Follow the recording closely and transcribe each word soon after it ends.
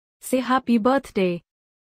say happy birthday.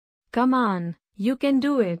 Come on, you can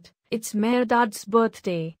do it. It's Mehrdad's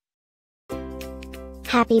birthday.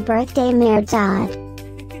 Happy birthday, Mehrdad.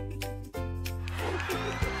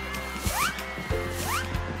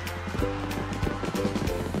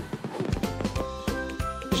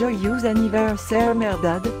 Joyeux anniversaire,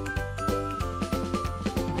 Mehrdad.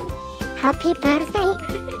 Happy birthday,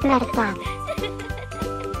 Mehrdad.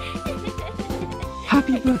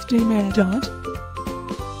 Happy birthday, Mehrdad.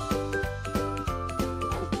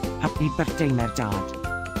 Happy birthday, Mehrdad.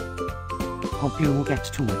 Hope you get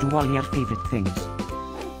to do all your favorite things.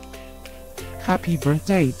 Happy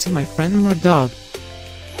birthday to my friend Mehrdad.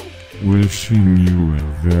 Wishing you a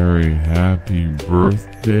very happy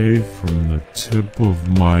birthday from the tip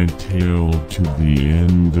of my tail to the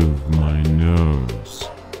end of my nose.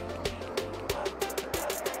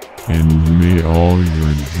 And may all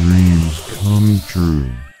your dreams come true.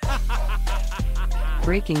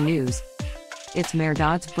 Breaking news. It's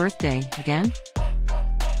Mehrdad's birthday again?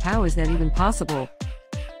 How is that even possible?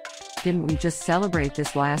 Didn't we just celebrate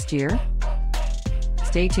this last year?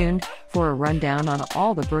 Stay tuned for a rundown on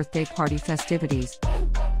all the birthday party festivities.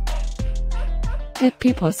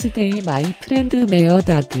 Happy birthday, my friend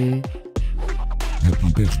Mehrdad.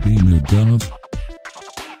 Happy birthday, Mehrdad.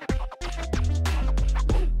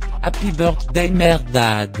 Happy birthday,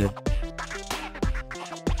 Mehrdad.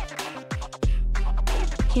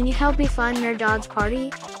 Can you help me find Mehrdad's party?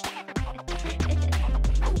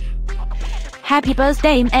 Happy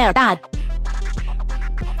birthday, Mehrdad.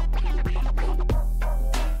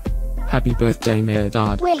 Happy birthday,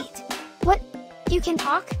 Mehrdad. Wait, what? You can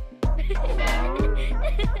talk?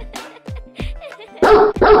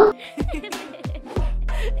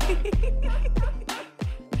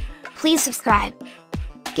 Please subscribe,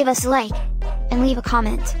 give us a like, and leave a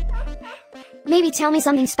comment. Maybe tell me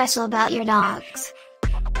something special about your dogs.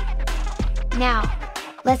 Now,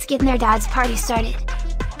 let's get Mehrdad's party started.